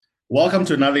Welcome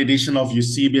to another edition of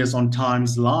Eusebius on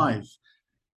Times Live.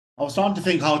 I was trying to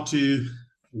think how to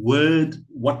word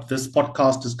what this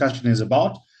podcast discussion is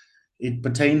about. It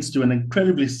pertains to an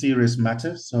incredibly serious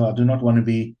matter, so I do not want to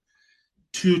be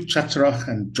too chatterah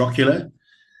and jocular.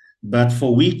 But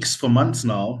for weeks, for months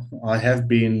now, I have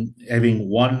been having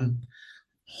one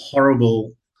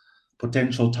horrible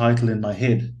potential title in my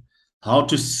head: How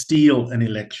to Steal an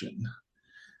Election.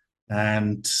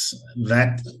 And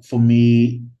that, for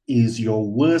me, is your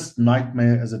worst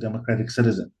nightmare as a democratic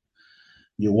citizen.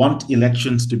 You want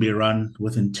elections to be run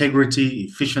with integrity,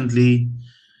 efficiently,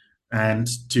 and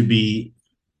to be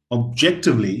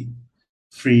objectively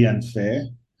free and fair,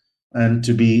 and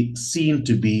to be seen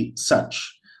to be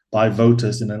such by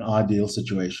voters in an ideal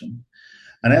situation.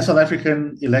 And as South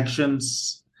African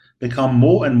elections become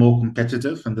more and more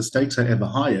competitive and the stakes are ever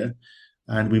higher,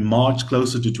 and we march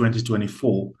closer to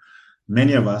 2024,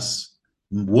 many of us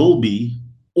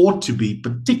ought to be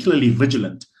particularly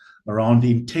vigilant around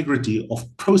the integrity of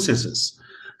processes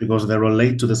because they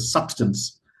relate to the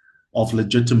substance of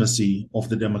legitimacy of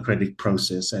the democratic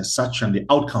process as such, and the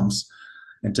outcomes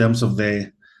in terms of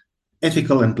their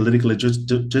ethical and political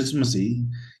legitimacy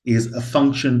is a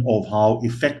function of how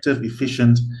effective,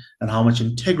 efficient, and how much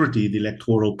integrity the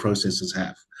electoral processes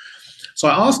have. So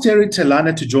I asked Terry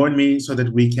Telana to join me so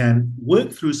that we can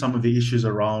work through some of the issues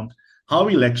around how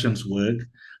elections work.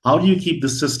 How do you keep the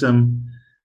system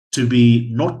to be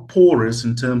not porous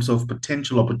in terms of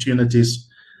potential opportunities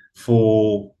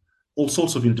for all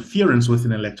sorts of interference with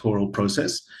an electoral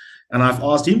process? And I've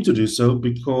asked him to do so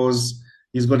because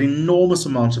he's got enormous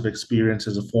amounts of experience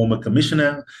as a former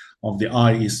commissioner of the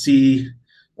IEC,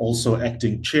 also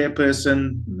acting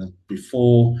chairperson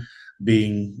before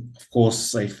being, of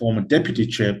course, a former deputy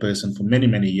chairperson for many,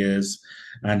 many years,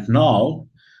 and now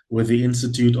with the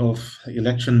Institute of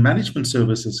Election Management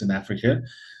Services in Africa,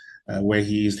 where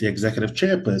he is the executive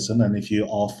chairperson. And if you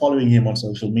are following him on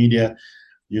social media,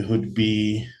 you would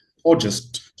be, or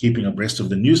just keeping abreast of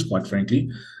the news, quite frankly,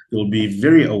 you'll be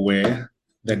very aware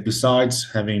that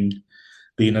besides having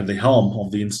been at the helm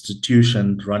of the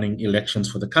institution running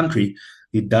elections for the country,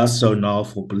 he does so now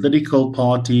for political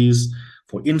parties,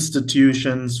 for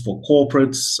institutions, for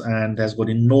corporates, and has got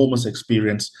enormous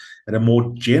experience at a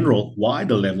more general,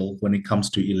 wider level when it comes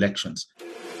to elections.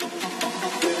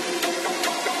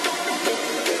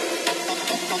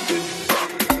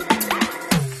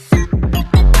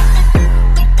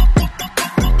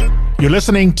 You're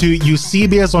listening to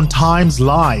Eusebius on Times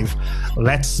Live.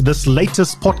 That's this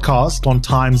latest podcast on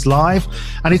Times Live.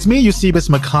 And it's me, Eusebius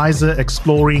McKaiser,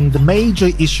 exploring the major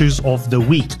issues of the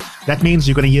week. That means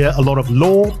you're going to hear a lot of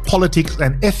law, politics,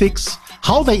 and ethics,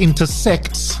 how they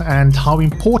intersect, and how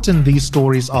important these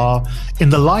stories are in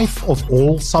the life of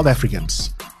all South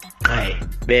Africans.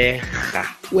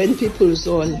 When people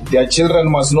zone, their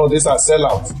children must know these are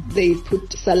sellouts. They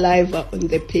put saliva on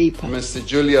the paper. Mr.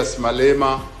 Julius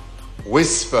Malema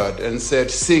whispered and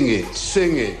said, "Sing it,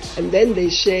 sing it." And then they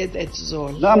share that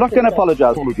zone. No, I'm not going to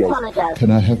apologize. Can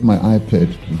I have my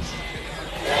iPad, please?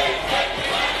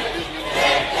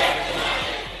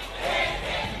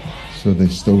 So they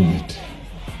stole it.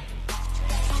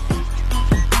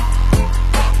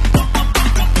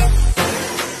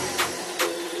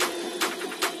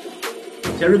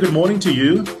 Terry, good morning to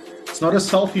you. It's not a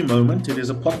selfie moment, it is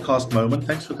a podcast moment.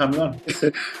 Thanks for coming on.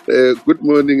 Good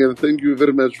morning, and thank you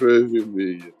very much for having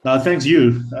me. Now, thanks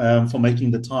you for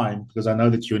making the time, because I know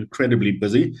that you're incredibly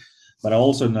busy, but I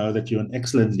also know that you're an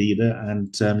excellent leader,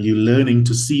 and you're learning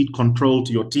to cede control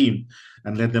to your team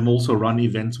and let them also run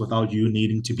events without you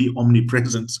needing to be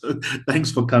omnipresent. So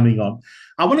thanks for coming on.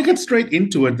 I want to get straight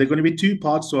into it. There are going to be two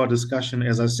parts to our discussion,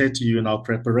 as I said to you in our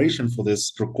preparation for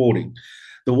this recording.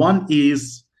 The one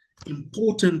is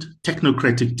important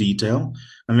technocratic detail,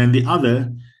 and then the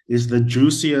other is the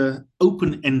juicier,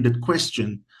 open-ended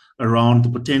question around the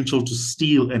potential to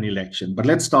steal an election. But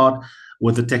let's start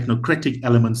with the technocratic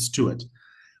elements to it.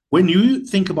 When you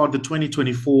think about the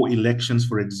 2024 elections,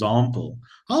 for example,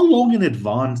 how long in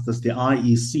advance does the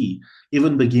IEC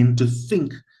even begin to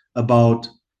think about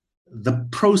the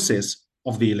process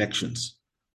of the elections?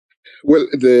 Well,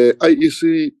 the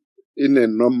IEC in a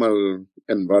normal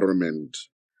environment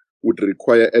would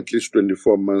require at least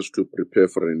 24 months to prepare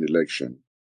for an election.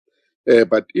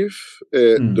 But if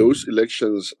those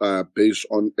elections are based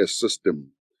on a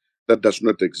system that does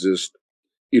not exist,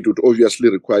 it would obviously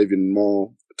require even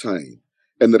more time.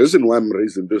 And the reason why I'm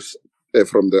raising this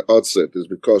from the outset is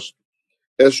because,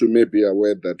 as you may be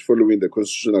aware, that following the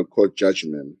Constitutional Court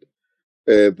judgment,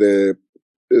 the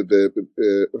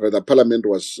Parliament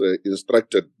was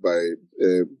instructed by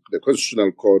the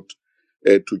Constitutional Court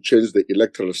to change the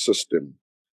electoral system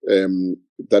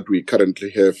that we currently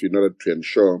have in order to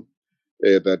ensure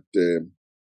that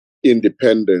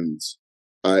independents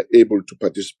are able to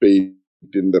participate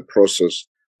in the process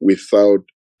without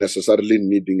necessarily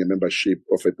needing a membership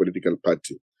of a political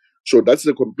party. So that's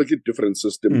a completely different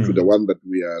system to the one that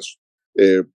we are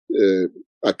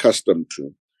accustomed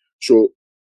to. So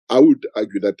I would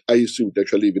argue that IEC would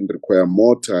actually even require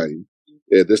more time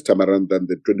this time around than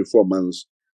the 24 months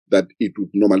that it would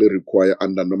normally require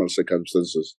under normal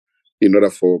circumstances in order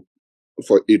for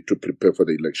it to prepare for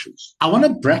the elections. I want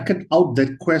to bracket out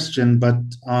that question, but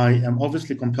I am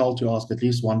obviously compelled to ask at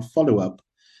least one follow-up.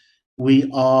 We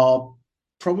are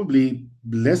probably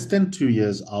less than 2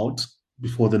 years out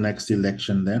before the next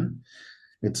election then.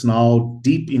 It's now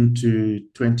deep into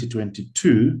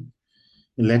 2022.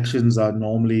 Elections are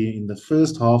normally in the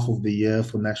first half of the year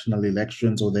for national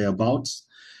elections or thereabouts.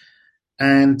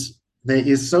 And there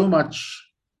is so much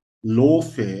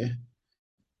lawfare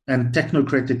and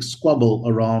technocratic squabble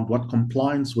around what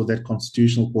compliance with that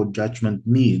constitutional court judgment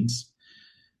means.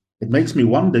 It makes me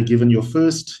wonder, given your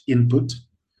first input,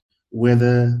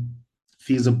 whether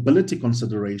feasibility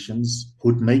considerations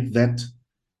would make that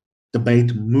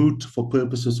debate moot for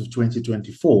purposes of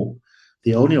 2024.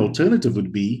 The only alternative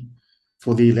would be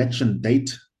for the election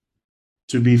date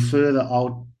to be further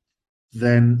out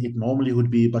than it normally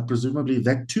would be, but presumably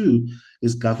that too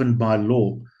is governed by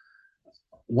law.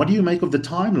 What do you make of the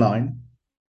timeline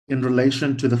in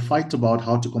relation to the fight about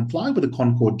how to comply with the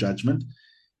Concord judgment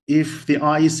if the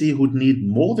IEC would need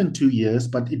more than 2 years,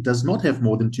 but it does not have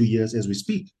more than 2 years as we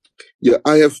speak? Yeah,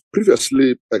 I have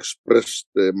previously expressed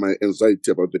my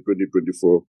anxiety about the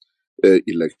 2024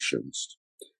 elections.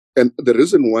 And the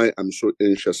reason why I'm so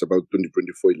anxious about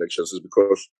 2024 elections is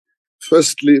because,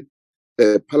 firstly,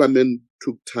 Parliament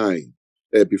took time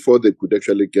before they could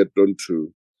actually get on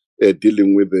to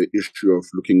dealing with the issue of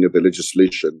looking at the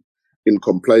legislation in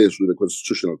compliance with the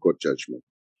Constitutional Court judgment.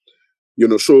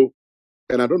 So,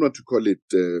 and I don't want to call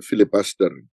it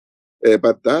filibustering,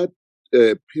 but that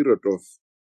period of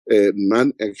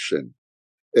non-action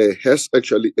has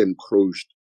actually encroached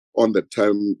on the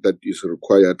time that is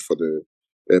required for the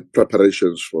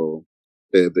preparations for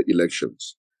the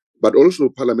elections. But also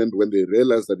Parliament, when they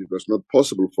realized that it was not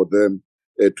possible for them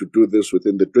to do this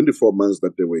within the 24 months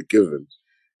that they were given,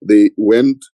 they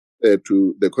went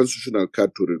to the Constitutional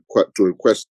Court to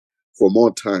request for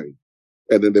more time.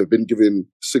 And then they've been given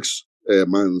 6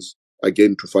 months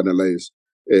again to finalize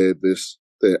this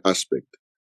aspect.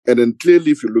 And then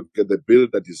clearly, if you look at the bill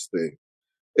that is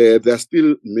there are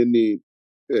still many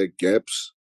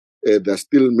gaps. There are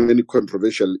still many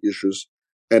controversial issues.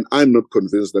 And I'm not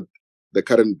convinced that the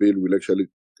current bill will actually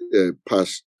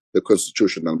pass the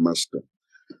constitutional muster.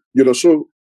 So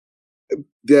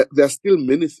there are still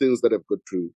many things that have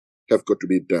got to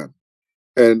be done.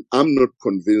 And I'm not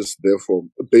convinced, therefore,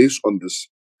 based on this,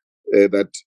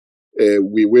 that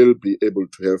we will be able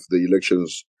to have the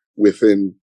elections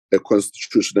within a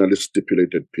constitutionally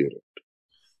stipulated period.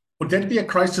 Would that be a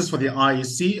crisis for the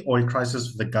IEC or a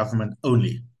crisis for the government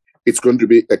only? It's going to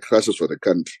be a crisis for the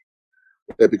country.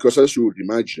 Because as you would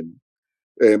imagine,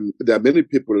 there are many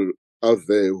people out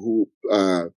there who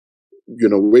are,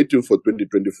 waiting for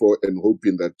 2024 and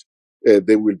hoping that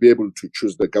they will be able to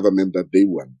choose the government that they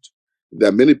want. There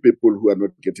are many people who are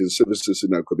not getting services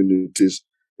in our communities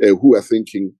who are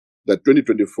thinking that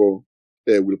 2024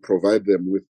 will provide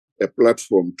them with a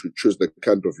platform to choose the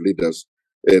kind of leaders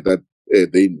that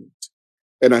they need.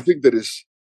 And I think there is,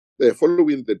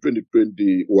 following the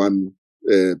 2021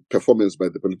 performance by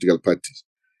the political parties,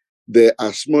 there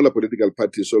are smaller political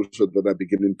parties also that are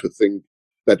beginning to think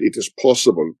that it is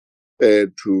possible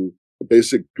to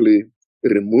basically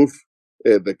remove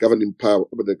the governing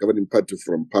party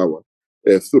from power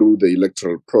through the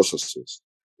electoral processes.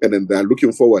 And then they are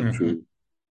looking forward to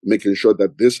making sure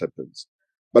that this happens.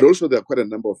 But also there are quite a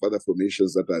number of other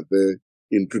formations that are there,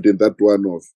 including that one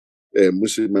of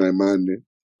Mmusi Maimane,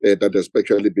 that has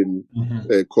actually been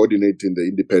coordinating the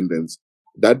independents,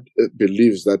 that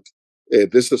believes that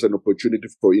this is an opportunity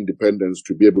for independents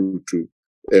to be able to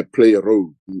play a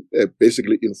role,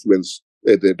 basically influence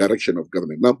the direction of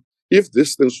government. Now, if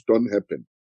these things don't happen,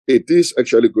 it is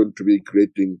actually going to be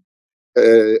creating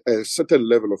a certain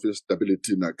level of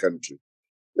instability in our country.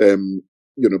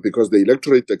 Because the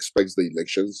electorate expects the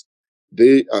elections.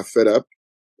 They are fed up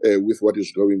with what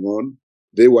is going on.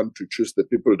 They want to choose the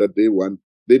people that they want.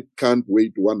 They can't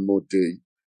wait one more day.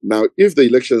 Now, if the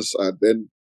elections are then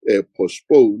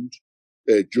postponed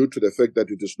due to the fact that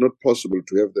it is not possible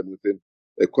to have them within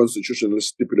a constitutionally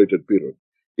stipulated period,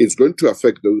 it's going to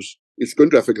affect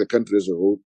the country as a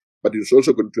whole. but it's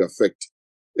also going to affect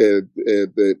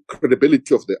the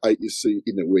credibility of the IEC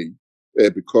in a way,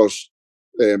 because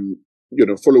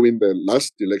following the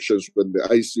last elections when the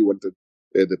IEC wanted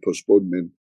the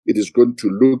postponement, it is going to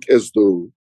look as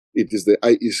though it is the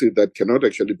IEC that cannot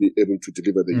actually be able to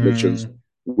deliver the elections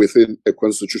within a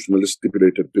constitutionally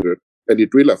stipulated period, and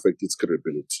it will affect its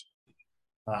credibility.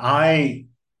 I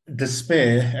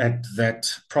despair at that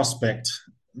prospect.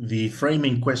 The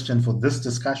framing question for this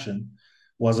discussion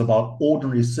was about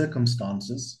ordinary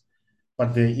circumstances,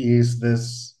 but there is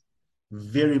this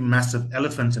very massive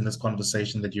elephant in this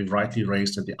conversation that you've rightly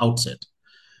raised at the outset,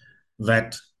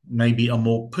 that may be a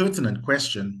more pertinent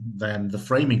question than the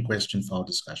framing question for our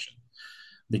discussion.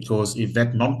 Because if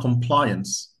that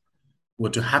non-compliance were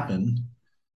to happen,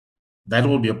 that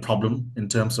will be a problem in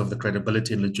terms of the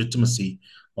credibility and legitimacy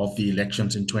of the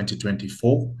elections in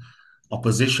 2024.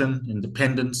 Opposition,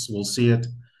 independents will see it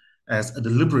as a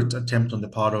deliberate attempt on the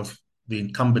part of the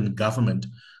incumbent government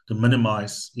to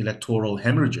minimize electoral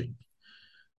hemorrhaging.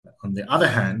 On the other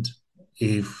hand,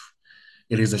 if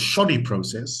it is a shoddy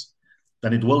process,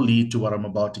 then it will lead to what I'm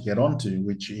about to get onto,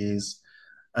 which is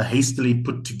a hastily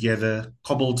put together,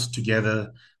 cobbled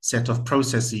together set of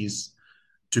processes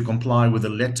to comply with the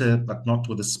letter, but not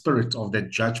with the spirit of that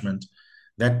judgment.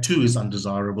 That too is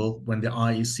undesirable when the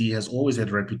IEC has always had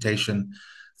a reputation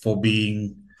for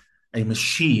being a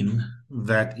machine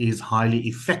that is highly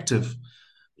effective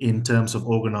in terms of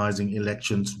organizing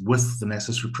elections with the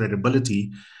necessary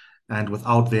credibility and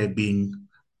without there being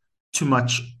too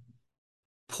much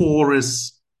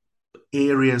porous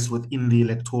areas within the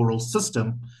electoral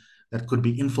system that could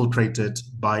be infiltrated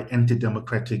by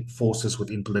anti-democratic forces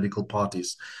within political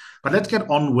parties. But let's get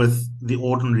on with the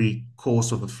ordinary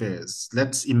course of affairs.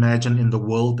 Let's imagine in the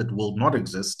world that will not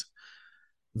exist,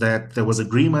 that there was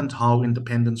agreement how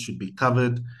independence should be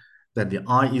covered, that the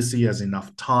IEC has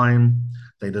enough time,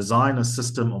 they design a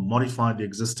system or modify the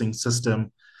existing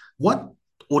system. What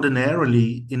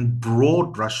ordinarily, in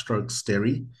broad brushstrokes,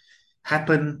 Terry,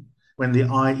 happen when the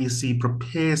IEC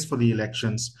prepares for the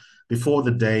elections before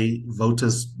the day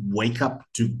voters wake up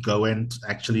to go and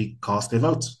actually cast their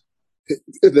votes?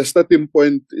 The starting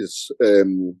point is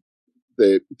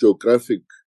the geographic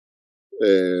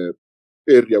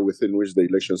area within which the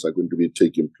elections are going to be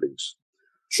taking place.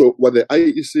 So what the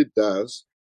IEC does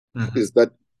is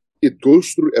that it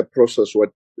goes through a process,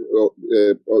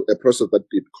 a process that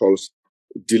it calls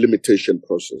delimitation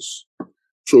process.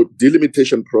 So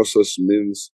delimitation process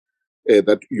means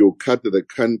that you cut the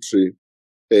country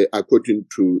according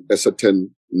to a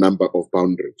certain number of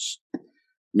boundaries.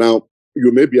 Now,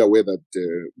 you may be aware that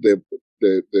the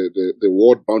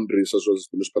ward boundaries as well as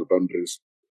the municipal boundaries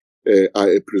are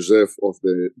a preserve of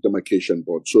the demarcation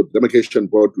board. So the demarcation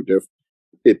board would have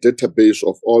a database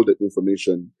of all the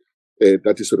information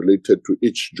that is related to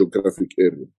each geographic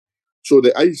area. So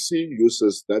the IEC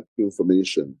uses that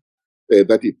information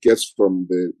that it gets from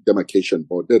the demarcation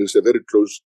board. There is a very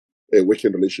close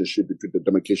working relationship between the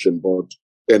demarcation board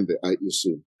and the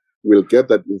IEC. We'll get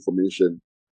that information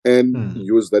and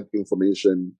use that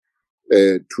information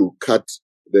to cut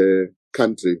the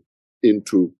country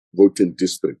into voting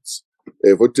districts.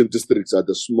 Voting districts are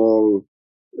the small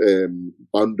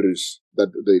boundaries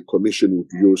that the commission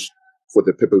would use for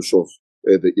the purpose of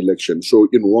the election. So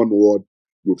in one ward,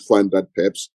 you'd find that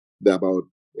perhaps there are about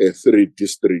 3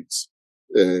 districts,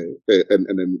 and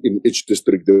then in each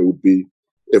district there would be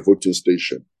a voting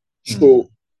station. So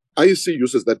IEC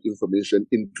uses that information,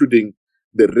 including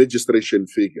the registration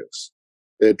figures,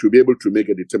 to be able to make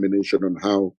a determination on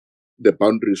how the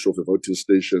boundaries of the voting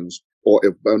stations or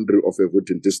a boundary of a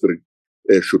voting district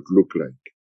should look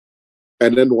like.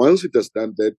 And then once it has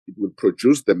done that, it will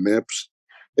produce the maps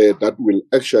that will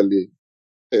actually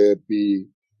be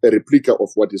a replica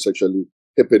of what is actually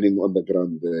happening on the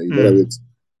ground there. In other words,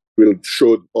 will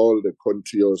show all the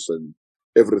contours and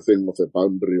everything of a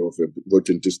boundary of a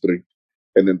voting district.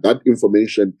 And then that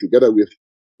information, together with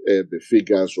the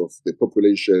figures of the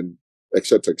population,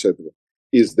 etc.,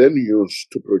 is then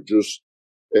used to produce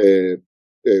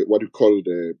what you call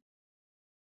the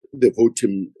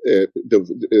voting,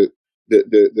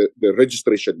 the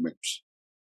registration maps.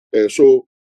 So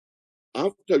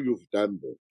after you've done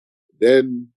that,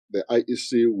 then the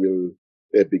IEC will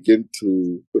begin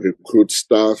to recruit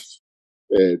staff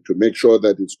to make sure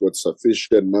that it's got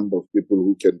sufficient number of people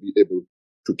who can be able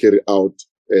to carry out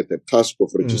the task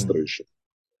of registration.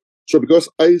 So because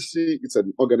IEC is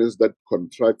an organism that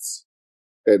contracts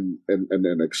and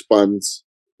expands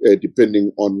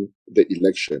depending on the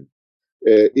election,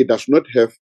 it does not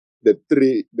have the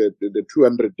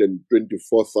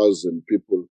 224,000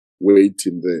 people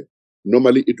waiting there.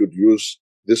 Normally, it would use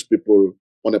these people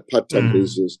on a part-time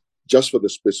basis just for the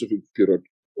specific period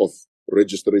of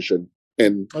registration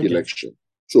and election.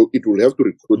 So it will have to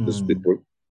recruit these people.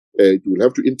 It will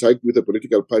have to interact with the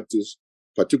political parties,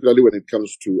 particularly when it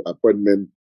comes to appointment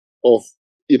of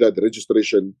either the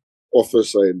registration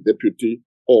officer and deputy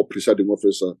or presiding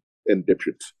officer and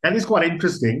deputy. That is quite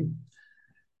interesting.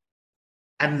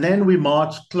 And then we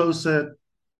march closer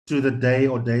to the day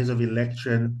or days of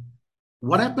election.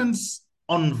 What happens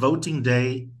on voting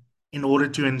day in order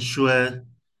to ensure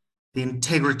the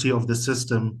integrity of the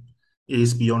system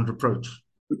is beyond reproach?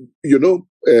 You know,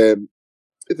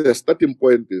 the starting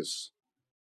point is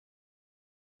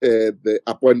the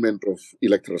appointment of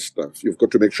electoral staff. You've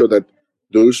got to make sure that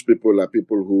those people are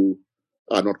people who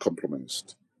are not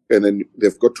compromised. And then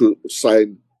they've got to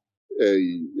sign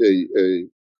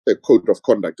a code of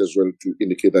conduct as well to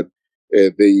indicate that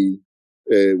they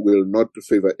will not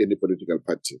favor any political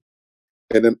party.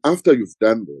 And then after you've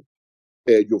done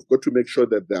that, you've got to make sure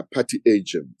that there are party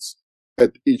agents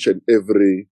at each and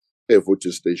every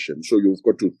voting station. So you've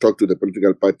got to talk to the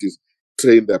political parties,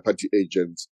 train their party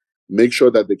agents, make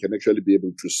sure that they can actually be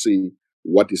able to see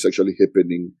what is actually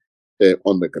happening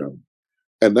on the ground.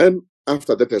 And then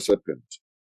after that has happened,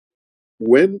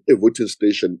 when a voting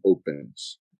station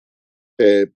opens,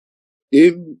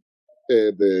 in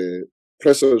the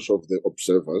presence of the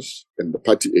observers and the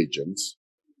party agents,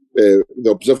 the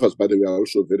observers, by the way, are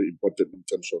also very important in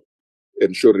terms of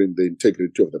ensuring the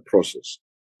integrity of the process.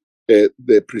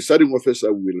 The presiding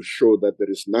officer will show that there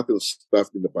is nothing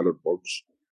stuffed in the ballot box,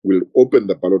 will open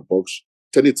the ballot box,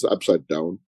 turn it upside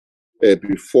down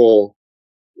before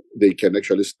they can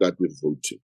actually start with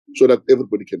voting, so that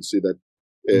everybody can see that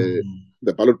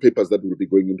the ballot papers that will be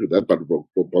going into that ballot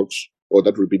box or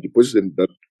that will be deposited in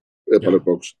that ballot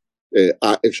box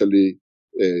are actually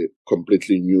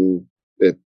completely new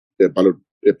ballot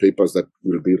papers that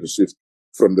will be received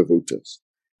from the voters.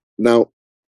 Now,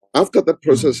 after that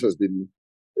process has been,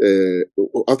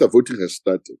 after voting has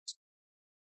started,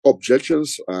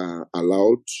 objections are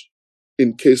allowed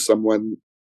in case someone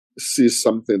sees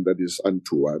something that is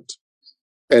untoward.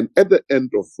 And at the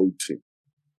end of voting,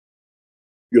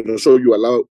 so you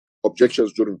allow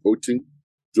objections during voting,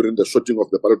 during the sorting of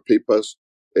the ballot papers,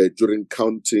 during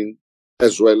counting,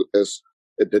 as well as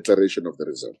a declaration of the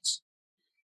results.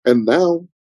 And now,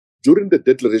 during the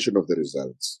declaration of the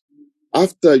results,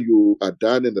 after you are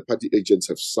done and the party agents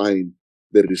have signed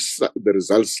the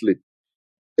result slip,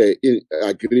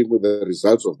 agreeing with the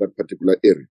results of that particular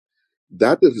area,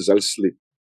 that result slip,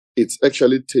 it's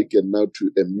actually taken now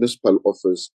to a municipal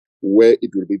office where it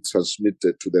will be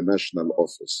transmitted to the national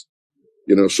office.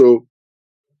 So,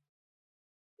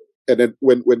 and then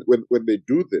when they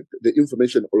do that, the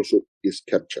information also is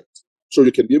captured. So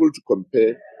you can be able to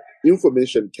compare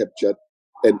information captured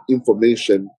and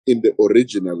information in the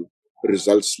original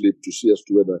result slip to see as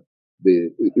to whether the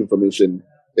information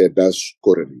does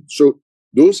correlate. So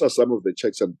those are some of the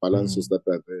checks and balances that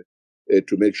are there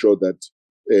to make sure that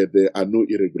there are no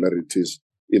irregularities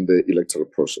in the electoral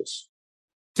process.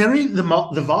 Terry,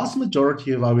 the vast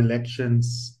majority of our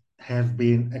elections have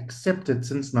been accepted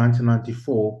since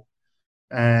 1994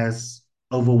 as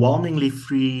overwhelmingly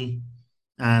free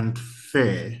and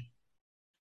fair.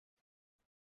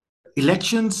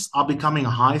 Elections are becoming a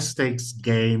high-stakes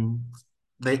game.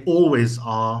 They always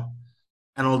are.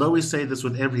 And although we say this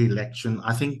with every election,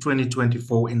 I think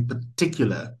 2024 in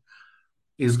particular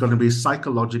is going to be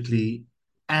psychologically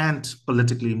and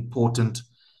politically important.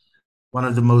 One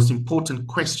of the most important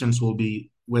questions will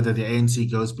be whether the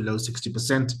ANC goes below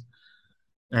 60%.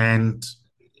 And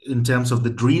in terms of the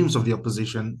dreams of the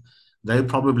opposition, they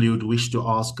probably would wish to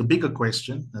ask a bigger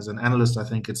question. As an analyst, I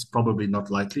think it's probably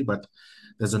not likely, but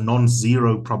there's a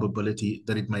non-zero probability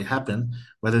that it may happen,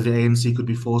 whether the ANC could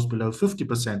be forced below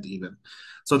 50% even.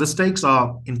 So the stakes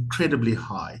are incredibly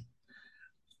high.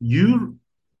 You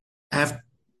have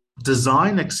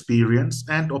design experience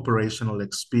and operational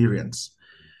experience.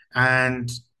 And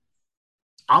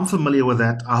I'm familiar with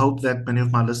that. I hope that many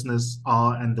of my listeners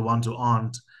are, and the ones who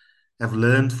aren't, have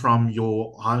learned from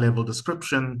your high-level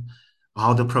description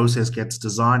how the process gets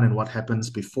designed and what happens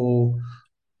before,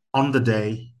 on the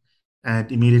day,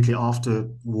 and immediately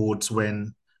afterwards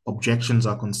when objections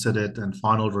are considered and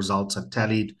final results are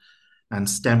tallied and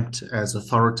stamped as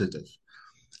authoritative.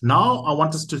 Now, I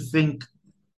want us to think,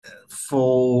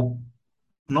 for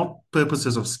not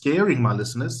purposes of scaring my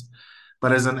listeners,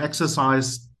 but as an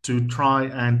exercise to try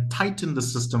and tighten the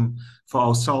system for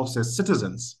ourselves as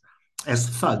citizens, as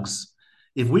thugs.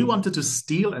 If we wanted to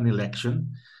steal an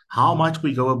election, how might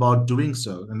we go about doing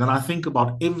so? And then I think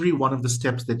about every one of the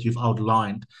steps that you've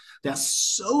outlined. There are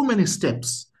so many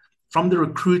steps from the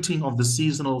recruiting of the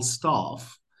seasonal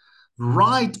staff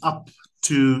right up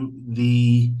to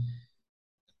the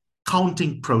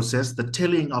counting process, the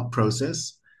tallying up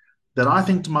process, that I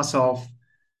think to myself,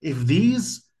 if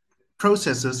these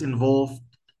processes involve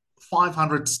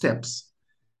 500 steps,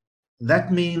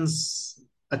 that means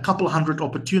a couple hundred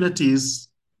opportunities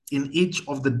in each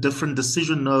of the different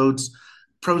decision nodes,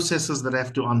 processes that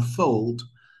have to unfold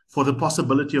for the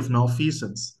possibility of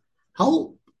malfeasance.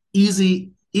 How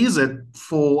easy is it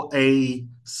for a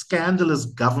scandalous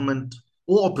government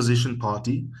or opposition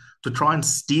party to try and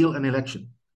steal an election?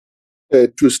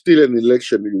 To steal an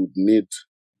election, you would need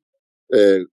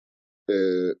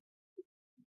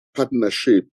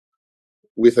partnership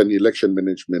with an election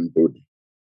management body.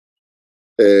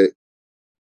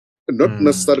 Not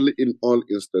necessarily in all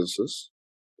instances,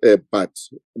 but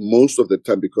most of the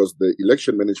time, because the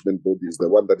election management body is the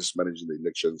one that is managing the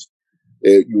elections,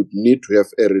 you'd need to have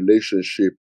a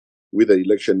relationship with the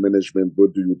election management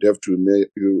body. You'd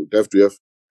have to have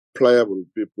pliable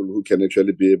people who can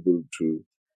actually be able to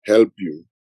help you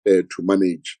to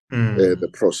manage the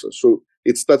process. So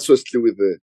it starts firstly with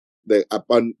the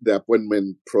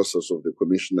appointment process of the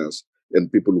commissioners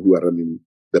and people who are running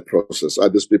the process. Are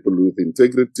these people with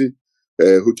integrity,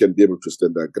 who can be able to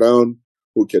stand their ground,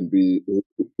 who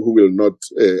will not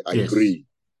agree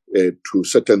to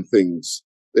certain things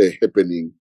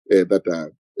happening that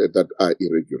are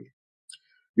irregular.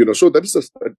 So that's a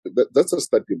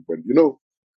starting point.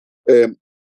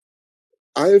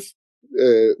 I've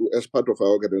as part of our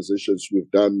organizations, we've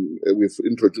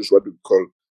introduced what we call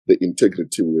the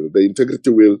integrity wheel. The integrity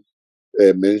wheel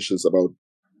mentions about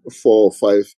 4 or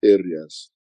 5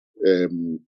 areas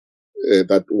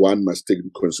that one must take into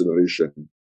consideration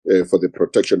for the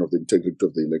protection of the integrity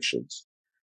of the elections.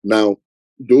 Now,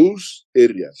 those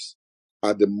areas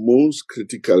are the most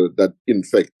critical that, in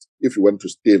fact, if you want to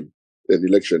steal an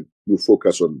election, you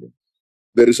focus on them.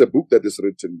 There is a book that is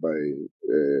written by,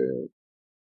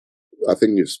 I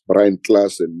think it's Brian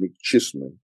Klaas and Nick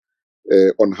Chisman,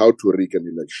 on how to rig an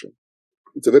election.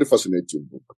 It's a very fascinating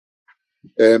book.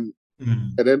 And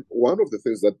then one of the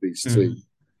things that they say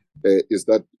is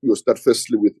that you start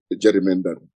firstly with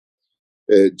gerrymandering.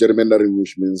 Gerrymandering,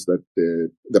 which means that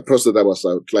the process that was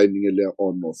outlining earlier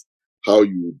on of how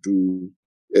you do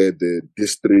the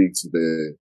districts,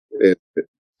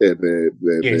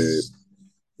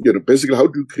 basically how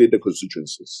do you create the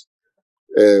constituencies,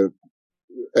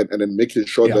 and then making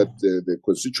sure that the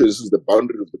constituencies, the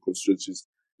boundary of the constituencies,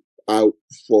 are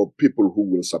for people who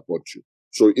will support you.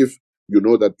 So if you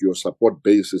know that your support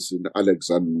base is in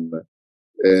Alexander,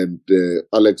 and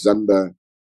Alexander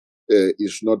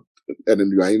is not, and then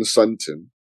you are in Sandton,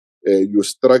 you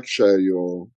structure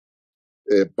your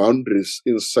boundaries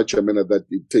in such a manner that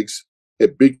it takes a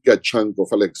bigger chunk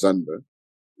of Alexander,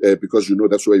 because you know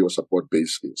that's where your support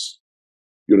base is.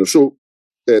 So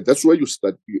that's where you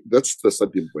start. That's the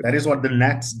starting point. That is what the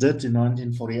Nats did in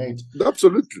 1948.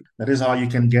 Absolutely. That is how you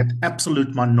can get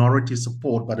absolute minority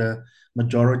support, but a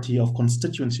majority of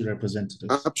constituency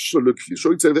representatives. Absolutely.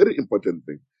 So it's a very important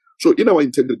thing. So in our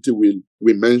integrity wheel,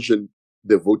 we mention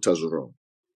the voters' role,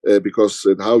 because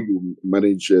how you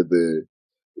manage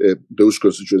those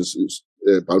constituencies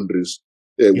boundaries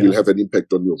will have an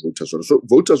impact on your voters' role. So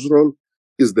voters' role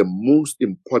is the most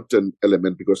important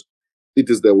element, because it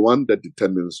is the one that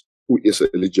determines who is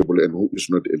eligible and who is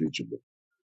not eligible.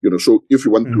 So if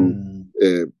you want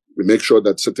to make sure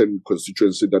that certain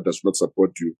constituency that does not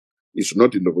support you is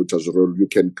not in the voters' roll, you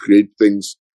can create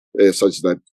things such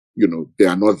that, they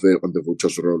are not there on the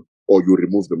voters' roll, or you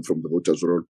remove them from the voters'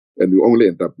 roll, and you only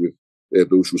end up with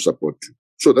those who support you.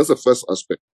 So that's the first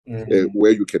aspect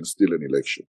where you can steal an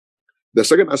election. The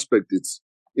second aspect is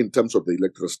in terms of the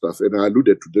electoral staff, and I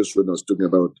alluded to this when I was talking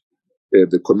about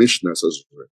the commissioners as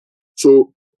well.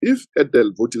 So if at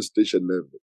the voting station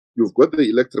level, you've got the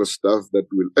electoral staff that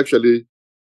will actually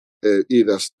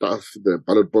either staff the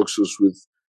ballot boxes with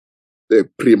the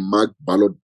pre-marked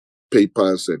ballot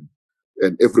papers,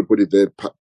 and everybody there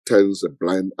turns a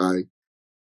blind eye,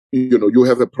 you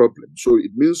have a problem. So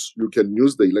it means you can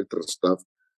use the electoral staff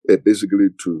basically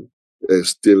to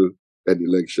steal an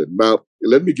election. Now,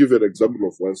 let me give you an example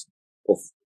of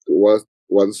what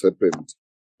once happened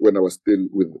when I was still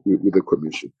with the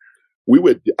commission.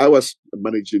 I was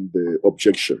managing the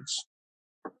objections,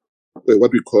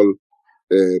 what we call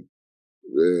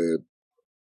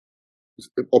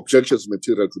objections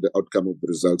material to the outcome of the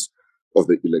results of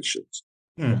the elections.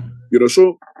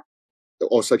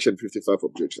 Or Section 55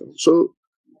 objections. So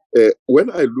when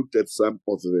I looked at some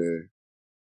of the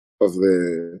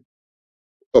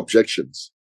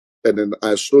objections, and then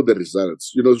I saw the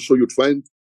results, so you'd find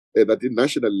that in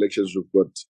national elections we've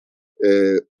got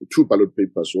 2 ballot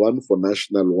papers, one for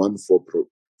national, one for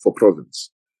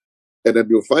province. And then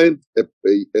you'll find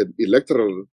an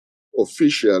electoral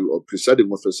official or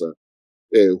presiding officer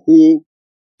who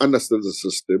understands the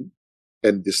system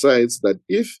and decides that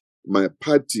if my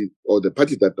party or the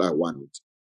party that I want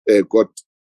got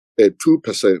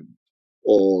 2%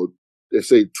 or they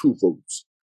say 2 votes,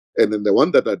 and then the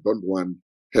one that I don't want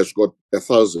has got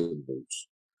 1,000 votes,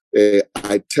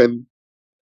 I turn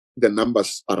the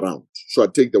numbers around. So I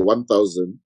take the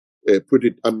 1,000, put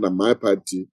it under my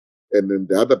party, and then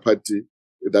the other party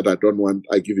that I don't want,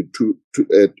 I give it two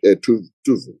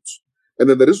votes. And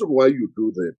then the reason why you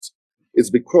do that is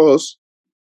because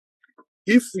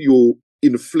if you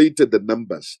inflated the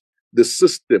numbers, the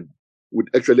system would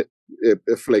actually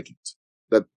flag it,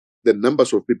 that the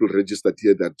numbers of people registered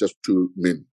here, that are just too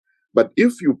many. But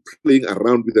if you're playing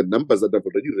around with the numbers that have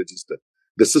already registered,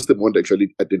 the system won't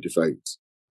actually identify it.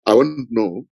 I want to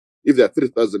know if there are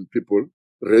 3,000 people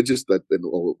registered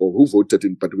or who voted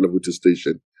in particular voting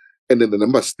station, and then the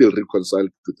number still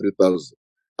reconciled to 3,000.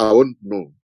 I want to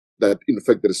know that, in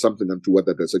fact, there is something untoward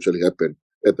that has actually happened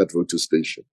at that voting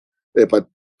station. But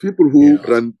people who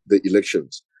run the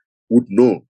elections would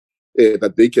know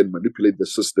that they can manipulate the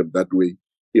system that way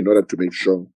in order to make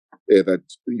sure that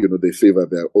they favor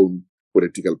their own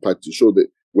political party. So that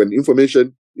when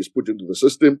information is put into the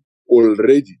system,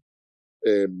 already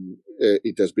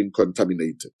it has been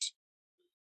contaminated.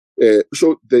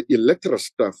 So the electoral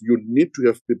staff, you need to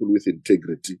have people with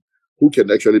integrity who can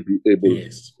actually be able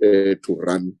to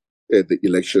run the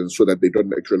elections so that they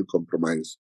don't actually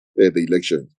compromise the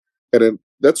election. And then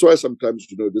that's why sometimes,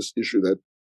 this issue that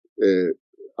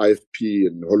IFP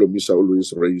and Holomisa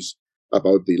always raise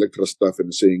about the electoral staff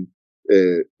and saying,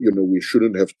 we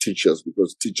shouldn't have teachers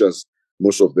because teachers,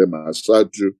 most of them are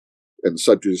SADU, and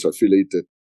SADU is affiliated,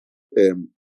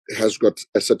 has got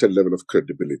a certain level of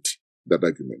credibility, that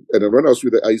argument. And then when I was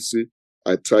with the IC,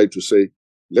 I tried to say,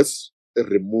 let's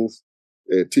remove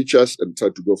teachers and try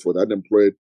to go for the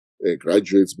unemployed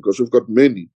graduates, because we've got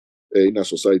many in our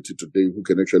society today who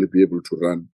can actually be able to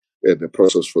run the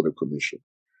process for the commission.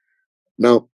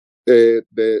 Now,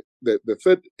 the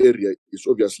third area is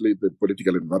obviously the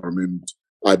political environment.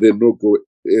 Are there no-go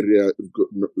area,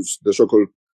 the so-called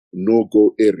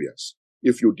no-go areas?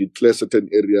 If you declare certain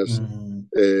areas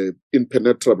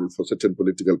impenetrable for certain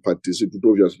political parties, it would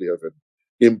obviously have an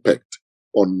impact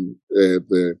on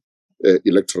the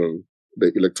electoral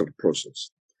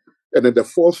process. And then the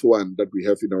fourth one that we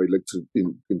have in our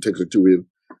integrity wheel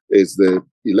is the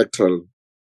electoral.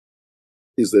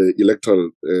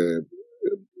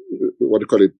 What do you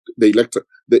call it?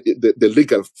 The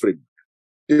legal framework.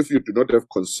 If you do not have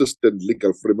consistent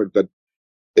legal framework that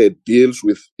deals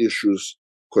with issues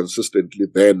consistently,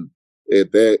 then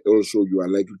there also you are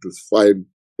likely to find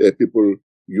people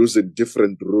using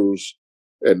different rules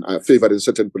and favoring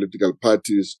certain political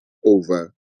parties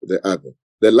over the other.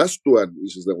 The last one,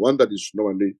 which is the one that is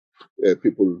normally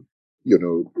people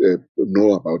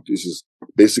know about, this is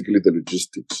basically the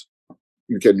logistics.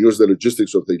 You can use the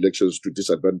logistics of the elections to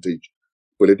disadvantage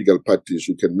political parties.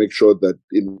 You can make sure that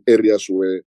in areas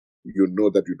where you know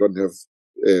that you don't have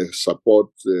support,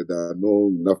 there are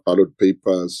no enough ballot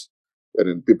papers, and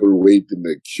then people wait in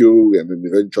the queue, and then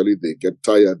eventually they get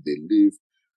tired, they leave.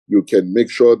 You can make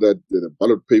sure that the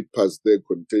ballot papers there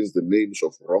contains the names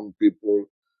of wrong people,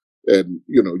 and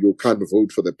you can't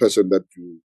vote for the person that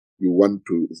you want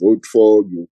to vote for.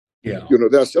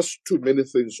 There's just too many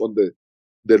things on the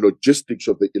logistics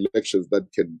of the elections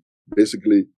that can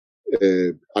basically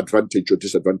advantage or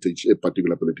disadvantage a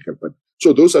particular political party.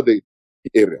 So those are the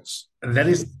areas. That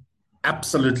is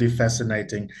absolutely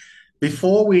fascinating.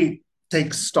 Before we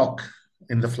take stock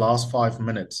in the last 5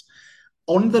 minutes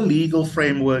on the legal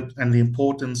framework and the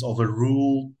importance of a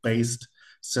rule-based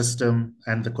system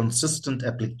and the consistent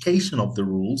application of the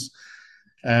rules,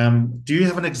 do you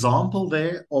have an example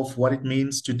there of what it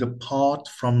means to depart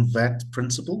from that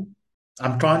principle?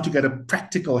 I'm trying to get a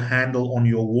practical handle on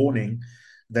your warning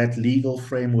that legal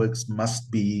frameworks must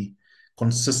be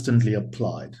consistently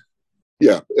applied.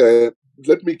 Yeah,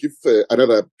 let me give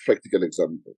another practical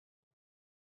example.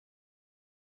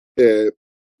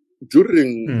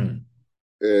 During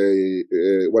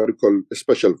what we call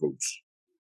special votes,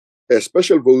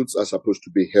 special votes are supposed to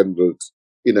be handled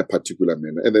in a particular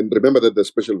manner. And then remember that the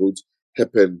special votes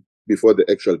happen before the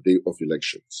actual day of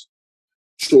elections.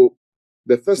 So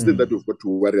the first thing that we've got to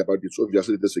worry about is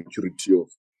obviously the security of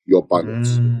your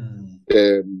ballots.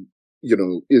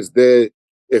 Is there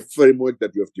a framework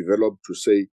that you have developed to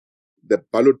say the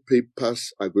ballot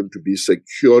papers are going to be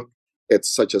secured at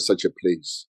such a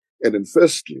place? And then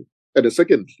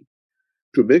secondly,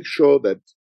 to make sure that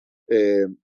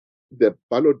the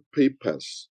ballot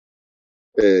papers,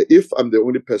 if I'm the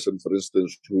only person, for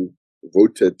instance, who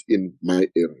voted in my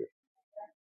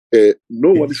area,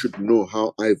 no one should know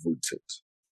how I voted.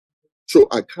 So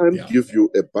I can't give you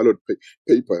a ballot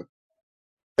paper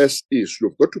as is.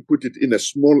 You've got to put it in a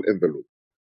small envelope.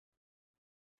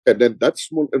 And then that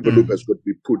small envelope has got to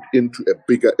be put into a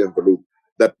bigger envelope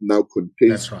that now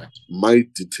contains my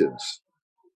details.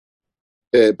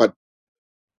 And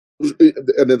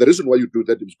then the reason why you do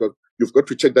that is because you've got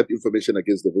to check that information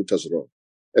against the voters' roll,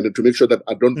 and then to make sure that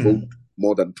I don't vote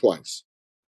more than twice.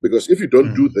 Because if you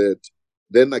don't do that,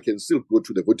 then I can still go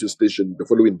to the voting station the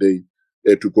following day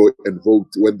to go and vote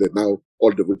when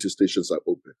all the voting stations are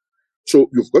open. So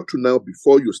you've got to now,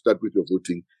 before you start with your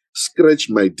voting, scratch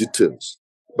my details.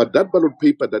 But that ballot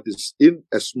paper that is in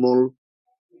a small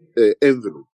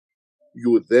envelope,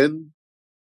 you then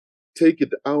take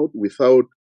it out without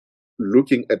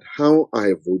looking at how I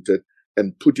have voted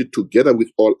and put it together with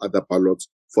all other ballots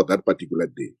for that particular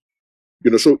day.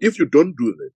 So if you don't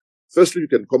do that, firstly, you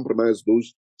can compromise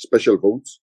those special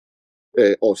votes,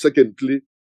 or secondly,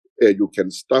 you can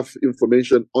stuff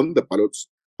information on the ballots,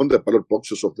 on the ballot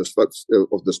boxes of the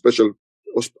special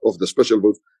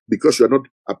votes, because you are not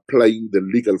applying the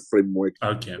legal framework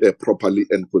properly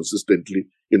and consistently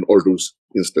in all those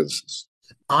instances.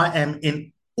 I am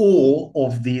in awe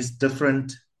of these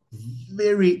different,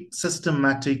 very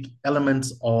systematic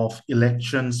elements of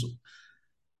elections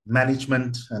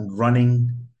management and running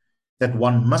that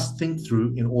one must think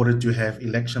through in order to have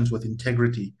elections with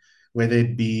integrity, whether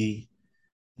it be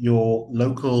your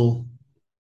local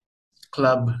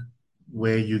club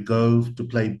where you go to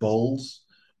play bowls,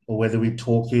 or whether we're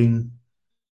talking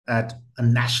at a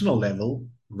national level,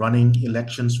 running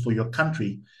elections for your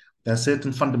country. There are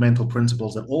certain fundamental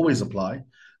principles that always apply,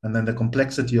 and then the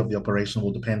complexity of the operation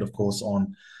will depend, of course,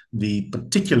 on the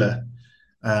particular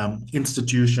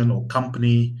institution or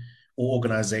company or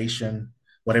organization,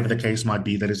 whatever the case might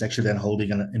be, that is actually then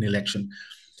holding an election.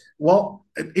 Well,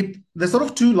 there's sort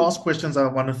of two last questions I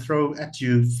want to throw at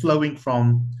you, flowing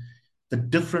from the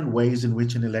different ways in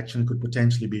which an election could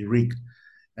potentially be rigged.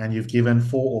 And you've given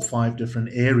 4 or 5 different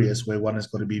areas where one has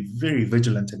got to be very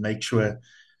vigilant and make sure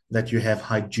that you have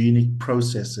hygienic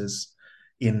processes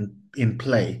in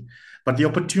play. But the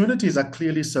opportunities are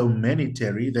clearly so many,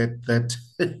 Terry, that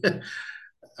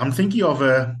I'm thinking of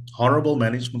a horrible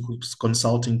management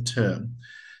consulting term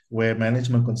where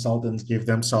management consultants give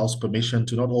themselves permission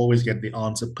to not always get the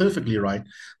answer perfectly right,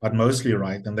 but mostly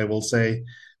right. And they will say,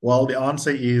 well, the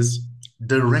answer is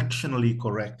directionally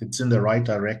correct. It's in the right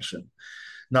direction.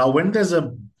 Now, when there's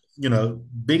a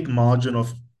big margin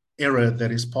of error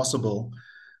that is possible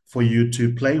for you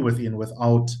to play within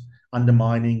without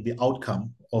undermining the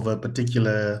outcome of a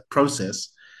particular process,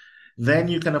 then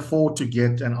you can afford to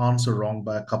get an answer wrong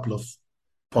by a couple of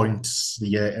points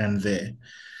here and there.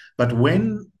 But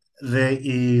when there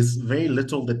is very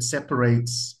little that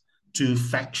separates 2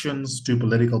 factions, 2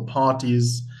 political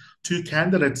parties, 2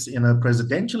 candidates in a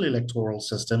presidential electoral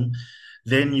system,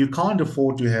 then you can't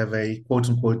afford to have a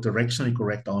quote-unquote directionally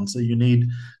correct answer. You need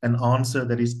an answer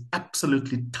that is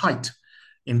absolutely tight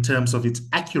in terms of its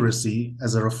accuracy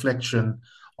as a reflection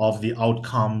of the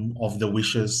outcome of the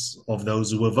wishes of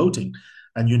those who were voting.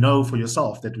 And you know for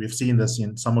yourself that we've seen this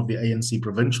in some of the ANC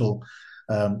provincial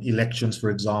elections, for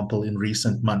example, in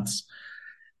recent months.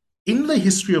 In the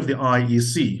history of the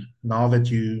IEC, now that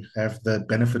you have the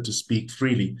benefit to speak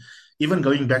freely, even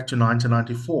going back to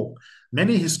 1994,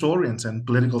 many historians and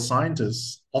political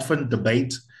scientists often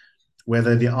debate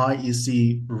whether the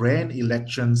IEC ran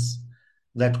elections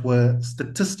that were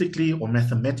statistically or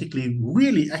mathematically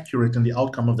really accurate in the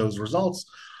outcome of those results,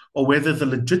 or whether the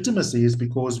legitimacy is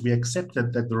because we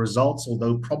accepted that the results,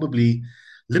 although probably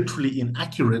literally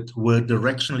inaccurate, were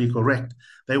directionally correct.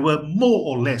 They were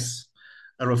more or less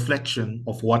a reflection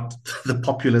of what the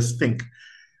populace think.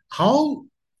 How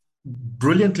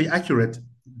brilliantly accurate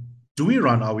do we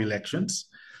run our elections?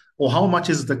 Or how much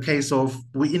is it the case of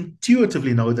we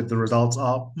intuitively know that the results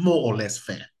are more or less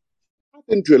fair? I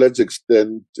think to a large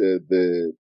extent,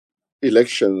 the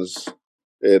elections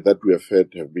that we have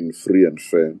had have been free and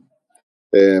fair,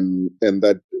 and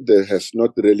that there has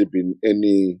not really been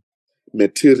any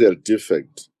material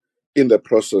defect in the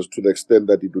process to the extent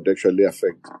that it would actually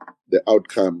affect the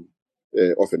outcome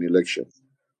of an election.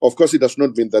 Of course, it does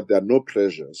not mean that there are no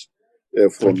pressures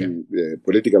from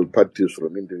political parties,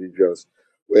 from individuals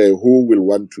who will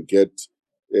want to get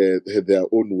their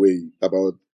own way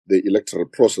about the electoral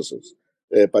processes.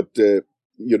 But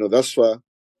thus far,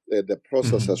 the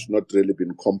process has not really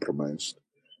been compromised.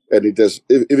 And it has,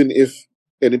 even if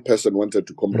any person wanted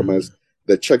to compromise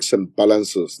the checks and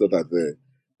balances that are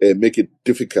there, make it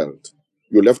difficult.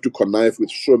 You'll have to connive with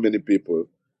so many people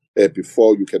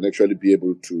before you can actually be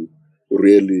able to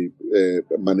really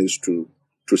manage to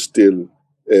steal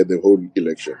the whole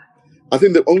election. I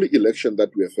think the only election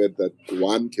that we have had that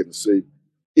one can say,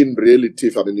 in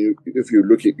reality, if you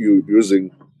look at you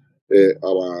using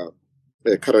our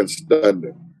current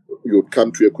standard, you would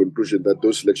come to a conclusion that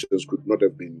those elections could not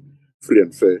have been free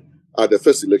and fair, are the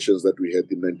first elections that we had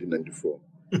in 1994.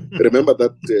 Remember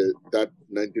that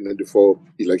 1994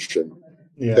 election,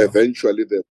 eventually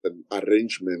there was an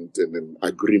arrangement and an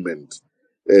agreement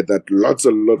that lots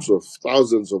and lots of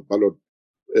thousands of ballot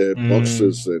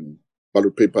boxes and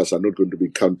ballot papers are not going to be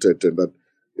counted, and that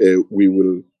we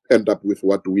will end up with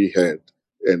what we had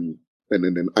and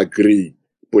agree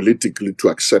politically to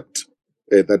accept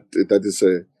that is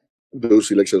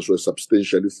those elections were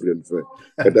substantially free and fair.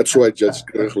 And that's why Judge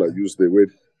Krechler used the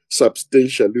word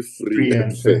substantially free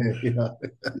and fair.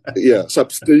 Yeah,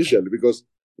 substantially, because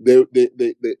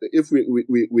if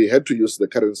we had to use the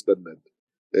current standard,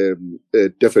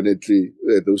 definitely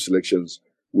those elections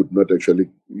would not actually,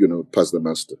 pass the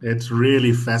muster. It's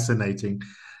really fascinating.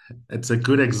 It's a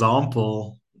good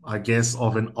example, I guess,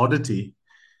 of an oddity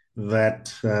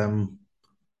that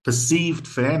perceived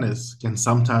fairness can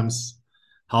sometimes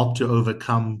help to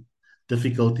overcome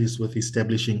difficulties with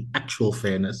establishing actual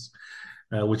fairness,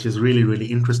 which is really, really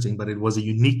interesting. But it was a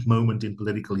unique moment in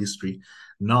political history.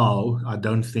 Now, I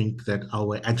don't think that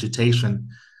our agitation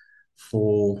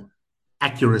for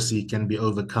accuracy can be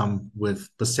overcome with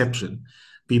perception.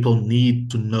 People need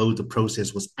to know the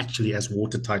process was actually as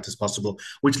watertight as possible,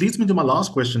 which leads me to my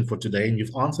last question for today, and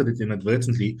you've answered it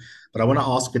inadvertently, but I want to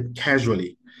ask it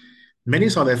casually. Many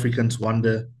South Africans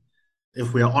wonder,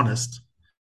 if we are honest,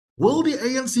 will the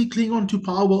ANC cling on to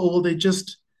power, or will they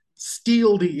just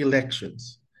steal the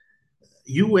elections?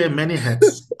 You wear many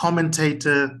hats,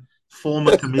 commentator,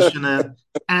 former commissioner,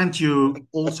 and you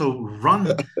also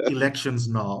run elections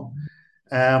now.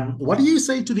 What do you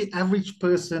say to the average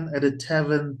person at a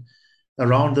tavern,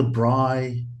 around the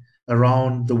braai,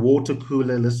 around the water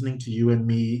cooler, listening to you and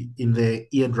me in their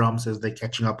eardrums as they're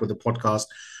catching up with the podcast,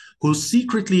 who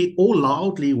secretly or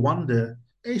loudly wonder,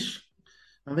 I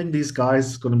think these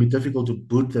guys, are going to be difficult to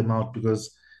boot them out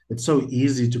because it's so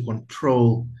easy to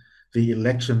control the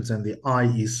elections and the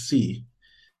IEC.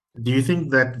 Do you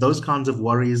think that those kinds of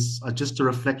worries are just a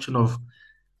reflection of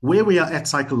where we are at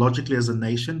psychologically as a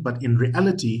nation, but in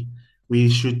reality, we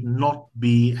should not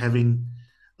be having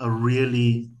a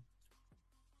really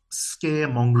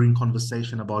scaremongering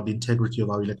conversation about the integrity of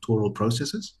our electoral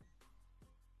processes?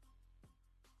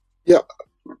 Yeah,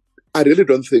 I really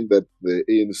don't think that the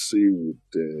ANC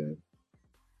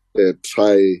would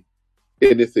try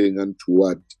anything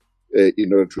untoward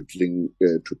in order to cling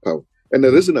to power. And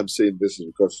the reason I'm saying this is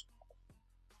because,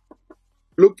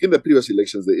 look, in the previous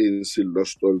elections, the ANC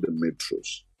lost all the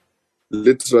metros,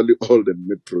 literally all the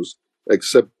metros,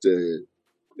 except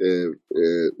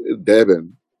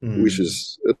Durban, which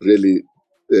is really,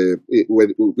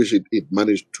 which it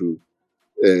managed to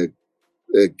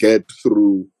get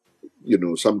through,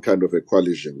 some kind of a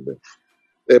coalition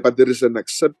there. But there is an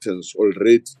acceptance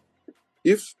already.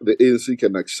 If the ANC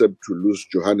can accept to lose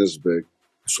Johannesburg,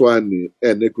 Tshwane,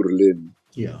 and Ekurhuleni,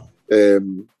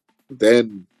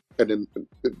 then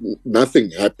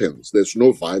nothing happens. There's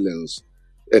no violence,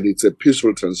 and it's a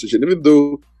peaceful transition. Even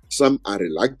though some are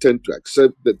reluctant to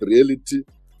accept that reality,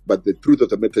 but the truth of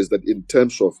the matter is that in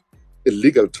terms of a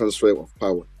legal transfer of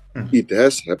power, it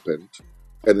has happened,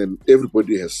 and then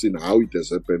everybody has seen how it has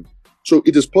happened. So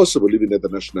it is possible, even at the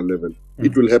national level,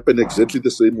 it will happen exactly the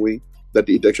same way that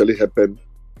it actually happened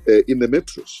in the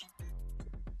metros.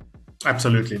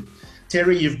 Absolutely.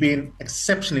 Terry, you've been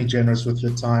exceptionally generous with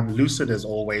your time, lucid as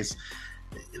always.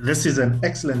 This is an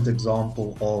excellent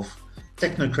example of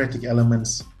technocratic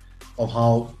elements of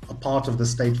how a part of the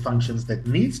state functions that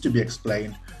needs to be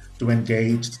explained to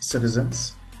engaged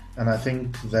citizens. And I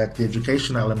think that the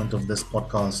education element of this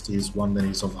podcast is one that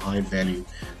is of high value.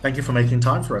 Thank you for making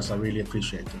time for us. I really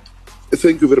appreciate it.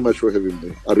 Thank you very much for having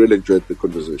me. I really enjoyed the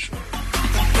conversation.